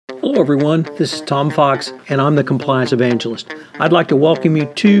Hello, everyone. This is Tom Fox, and I'm the Compliance Evangelist. I'd like to welcome you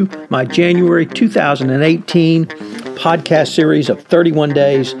to my January 2018 podcast series of 31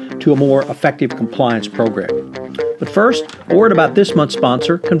 Days to a More Effective Compliance Program. But first, a word about this month's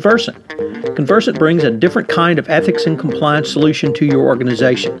sponsor, Conversant. Conversant brings a different kind of ethics and compliance solution to your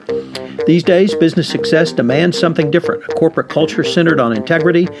organization. These days, business success demands something different, a corporate culture centered on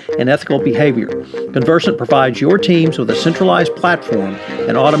integrity and ethical behavior. Conversant provides your teams with a centralized platform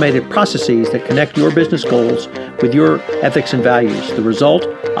and automated processes that connect your business goals with your ethics and values. The result,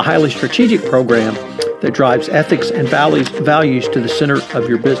 a highly strategic program that drives ethics and values to the center of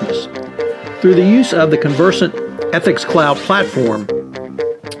your business. Through the use of the Conversant Ethics Cloud platform,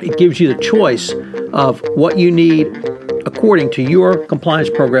 it gives you the choice of what you need according to your compliance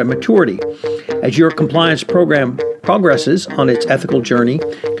program maturity. As your compliance program progresses on its ethical journey,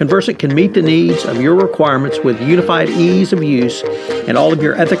 Conversant can meet the needs of your requirements with unified ease of use and all of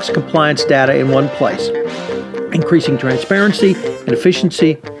your ethics compliance data in one place, increasing transparency and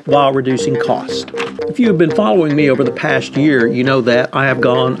efficiency while reducing cost. If you have been following me over the past year, you know that I have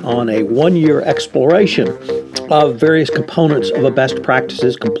gone on a one-year exploration of various components of a best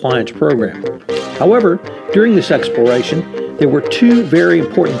practices compliance program. However, during this exploration, there were two very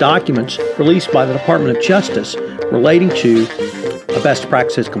important documents released by the Department of Justice relating to a best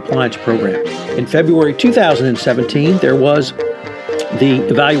practices compliance program. In February 2017, there was the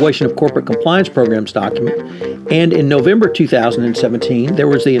Evaluation of Corporate Compliance Programs document, and in November 2017, there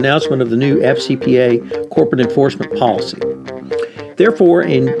was the announcement of the new FCPA Corporate Enforcement Policy. Therefore,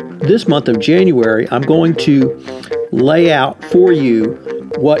 in this month of January, I'm going to lay out for you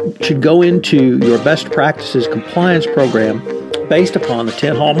what should go into your best practices compliance program based upon the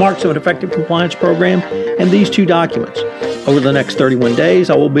 10 hallmarks of an effective compliance program and these two documents. Over the next 31 days,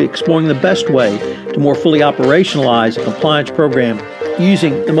 I will be exploring the best way to more fully operationalize a compliance program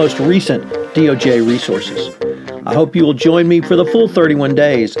using the most recent DOJ resources. I hope you will join me for the full 31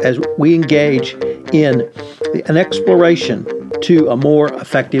 days as we engage in an exploration to a more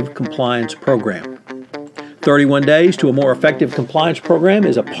effective compliance program. 31 Days to a More Effective Compliance Program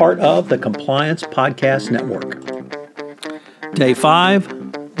is a part of the Compliance Podcast Network. Day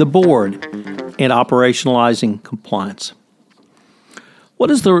 5, the Board and Operationalizing Compliance. What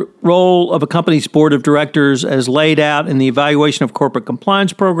is the role of a company's board of directors as laid out in the Evaluation of Corporate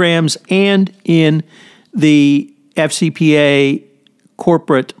Compliance Programs and in the FCPA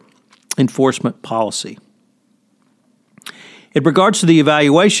Corporate Enforcement Policy? In regards to the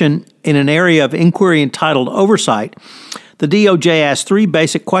evaluation in an area of inquiry entitled Oversight, the DOJ asked three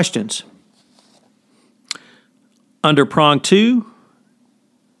basic questions. Under Prong 2,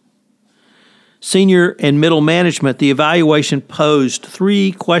 Senior and Middle Management, the evaluation posed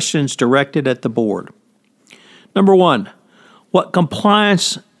three questions directed at the board. Number 1, what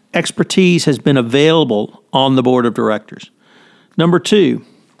compliance expertise has been available on the board of directors? Number 2,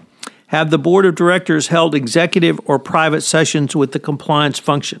 have the board of directors held executive or private sessions with the compliance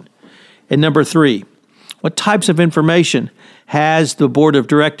function? And number 3, what types of information has the board of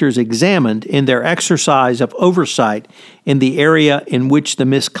directors examined in their exercise of oversight in the area in which the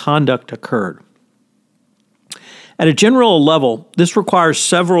misconduct occurred? At a general level, this requires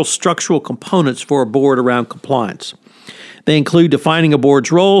several structural components for a board around compliance. They include defining a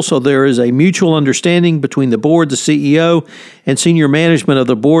board's role so there is a mutual understanding between the board, the CEO, and senior management of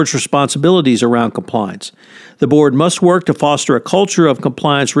the board's responsibilities around compliance. The board must work to foster a culture of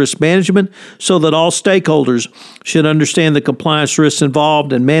compliance risk management so that all stakeholders should understand the compliance risks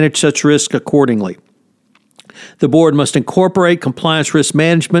involved and manage such risk accordingly. The board must incorporate compliance risk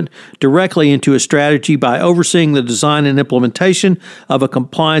management directly into a strategy by overseeing the design and implementation of a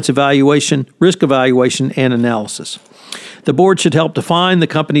compliance evaluation, risk evaluation, and analysis. The board should help define the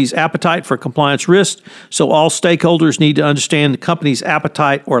company's appetite for compliance risk, so all stakeholders need to understand the company's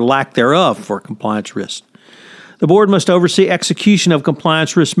appetite or lack thereof for compliance risk. The board must oversee execution of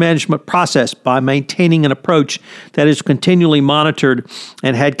compliance risk management process by maintaining an approach that is continually monitored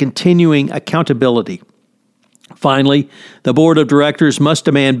and had continuing accountability. Finally, the board of directors must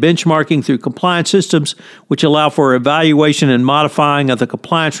demand benchmarking through compliance systems which allow for evaluation and modifying of the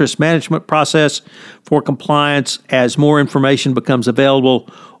compliance risk management process for compliance as more information becomes available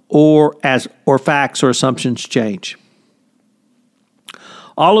or facts or assumptions change.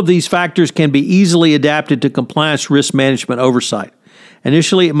 All of these factors can be easily adapted to compliance risk management oversight.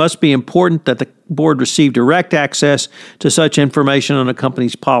 Initially, it must be important that the board receive direct access to such information on a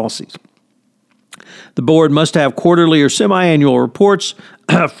company's policies. The board must have quarterly or semi-annual reports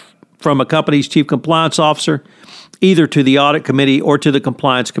from a company's chief compliance officer, either to the audit committee or to the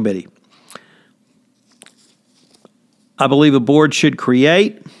compliance committee. I believe a board should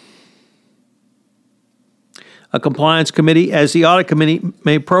create a compliance committee, as the audit committee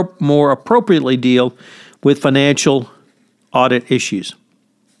may more appropriately deal with financial audit issues.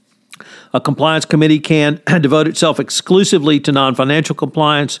 A compliance committee can devote itself exclusively to non-financial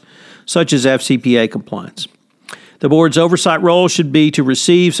compliance, such as FCPA compliance. The board's oversight role should be to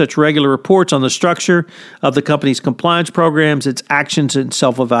receive such regular reports on the structure of the company's compliance programs, its actions, and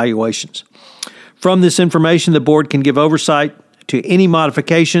self-evaluations. From this information, the board can give oversight to any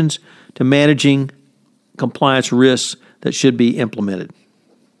modifications to managing compliance risks that should be implemented.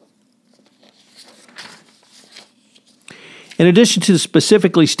 In addition to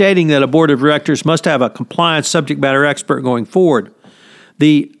specifically stating that a board of directors must have a compliance subject matter expert going forward,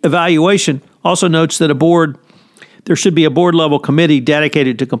 the evaluation also notes that there should be a board-level committee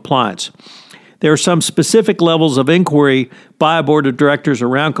dedicated to compliance. There are some specific levels of inquiry by a board of directors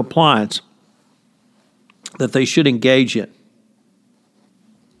around compliance that they should engage in.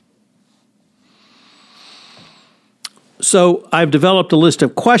 So I've developed a list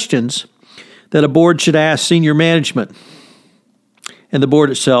of questions that a board should ask senior management, and the board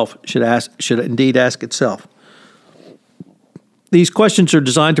itself should indeed ask itself. These questions are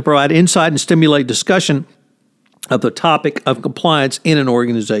designed to provide insight and stimulate discussion of the topic of compliance in an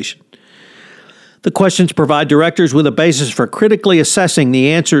organization. The questions provide directors with a basis for critically assessing the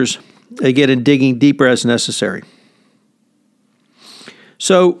answers they get and digging deeper as necessary.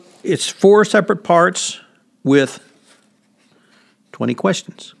 So it's 4 separate parts with 20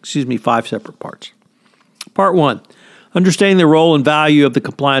 questions. 5 separate parts. Part 1, understanding the role and value of the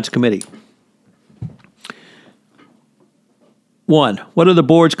compliance committee. 1, what are the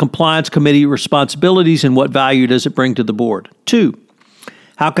board's compliance committee responsibilities and what value does it bring to the board? 2,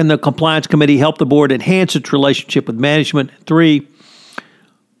 how can the compliance committee help the board enhance its relationship with management? 3,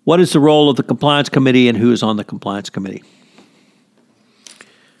 what is the role of the compliance committee and who is on the compliance committee?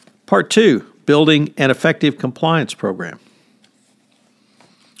 Part 2, building an effective compliance program.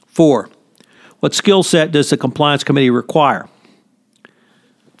 4, what skill set does the compliance committee require?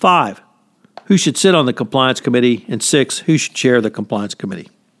 5, who should sit on the compliance committee? And 6, who should chair the compliance committee?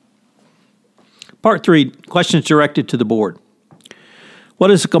 Part 3, questions directed to the board.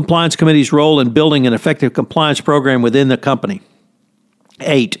 What is the compliance committee's role in building an effective compliance program within the company?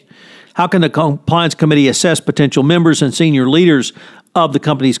 8, how can the compliance committee assess potential members and senior leaders of the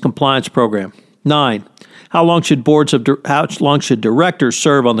company's compliance program? 9, how long should directors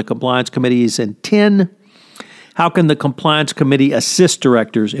serve on the compliance committees? And 10, how can the compliance committee assist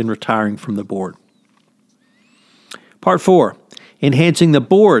directors in retiring from the board? Part 4, enhancing the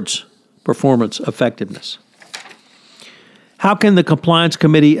board's performance effectiveness. How can the compliance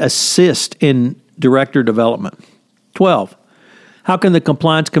committee assist in director development? 12, how can the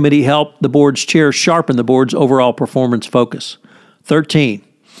compliance committee help the board's chair sharpen the board's overall performance focus? 13,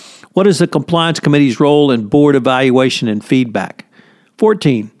 what is the compliance committee's role in board evaluation and feedback?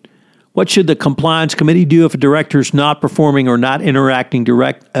 14, what should the compliance committee do if a director is not performing or not interacting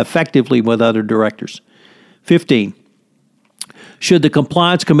effectively with other directors? 15, should the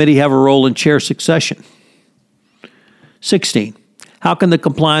compliance committee have a role in chair succession? 16, how can the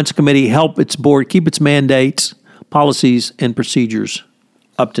compliance committee help its board keep its mandates, policies, and procedures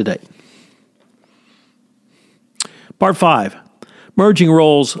up to date? Part 5, merging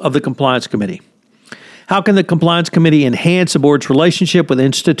roles of the compliance committee. How can the compliance committee enhance the board's relationship with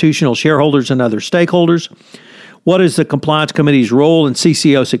institutional shareholders and other stakeholders? What is the compliance committee's role in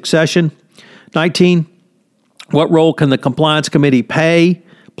CCO succession? 19, what role can the compliance committee play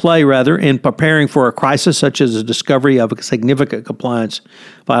in preparing for a crisis such as the discovery of a significant compliance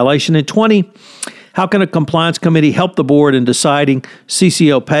violation? And 20, how can a compliance committee help the board in deciding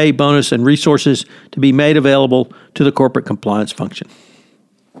CCO pay, bonus, and resources to be made available to the corporate compliance function?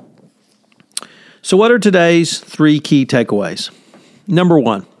 So what are today's 3 key takeaways? Number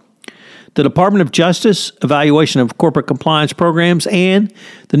 1, the Department of Justice evaluation of corporate compliance programs and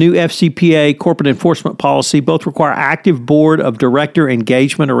the new FCPA corporate enforcement policy both require active board of director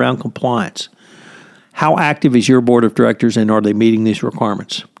engagement around compliance. How active is your board of directors and are they meeting these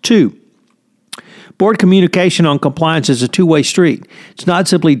requirements? 2, board communication on compliance is a two-way street. It's not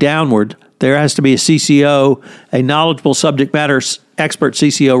simply downward. There has to be a CCO, a knowledgeable subject matter expert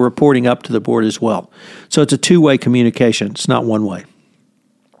CCO reporting up to the board as well. So it's a two-way communication. It's not one way.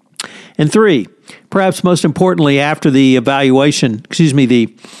 And 3, perhaps most importantly, after the the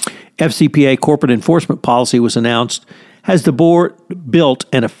FCPA corporate enforcement policy was announced, has the board built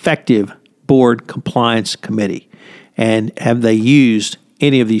an effective board compliance committee? And have they used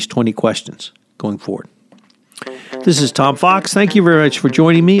any of these 20 questions going forward? This is Tom Fox. Thank you very much for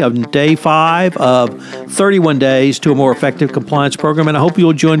joining me on day 5 of 31 days to a more effective compliance program, and I hope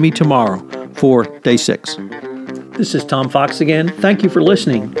you'll join me tomorrow for day 6. This is Tom Fox again. Thank you for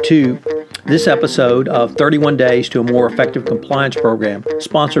listening to this episode of 31 Days to a More Effective Compliance Program,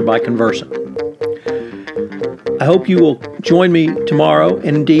 sponsored by Conversant. I hope you will join me tomorrow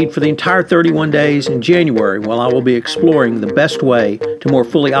and indeed for the entire 31 days in January, while I will be exploring the best way to more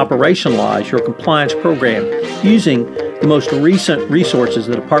fully operationalize your compliance program using the most recent resources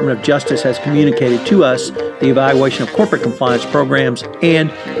the Department of Justice has communicated to us, the Evaluation of Corporate Compliance Programs, and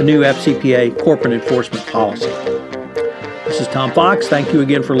the new FCPA Corporate Enforcement Policy. This is Tom Fox. Thank you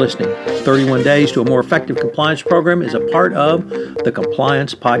again for listening. 31 Days to a More Effective Compliance Program is a part of the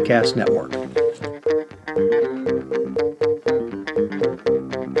Compliance Podcast Network.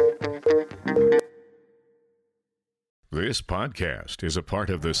 This podcast is a part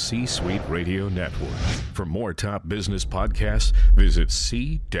of the C-Suite Radio Network. For more top business podcasts, visit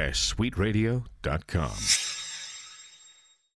c-suiteradio.com.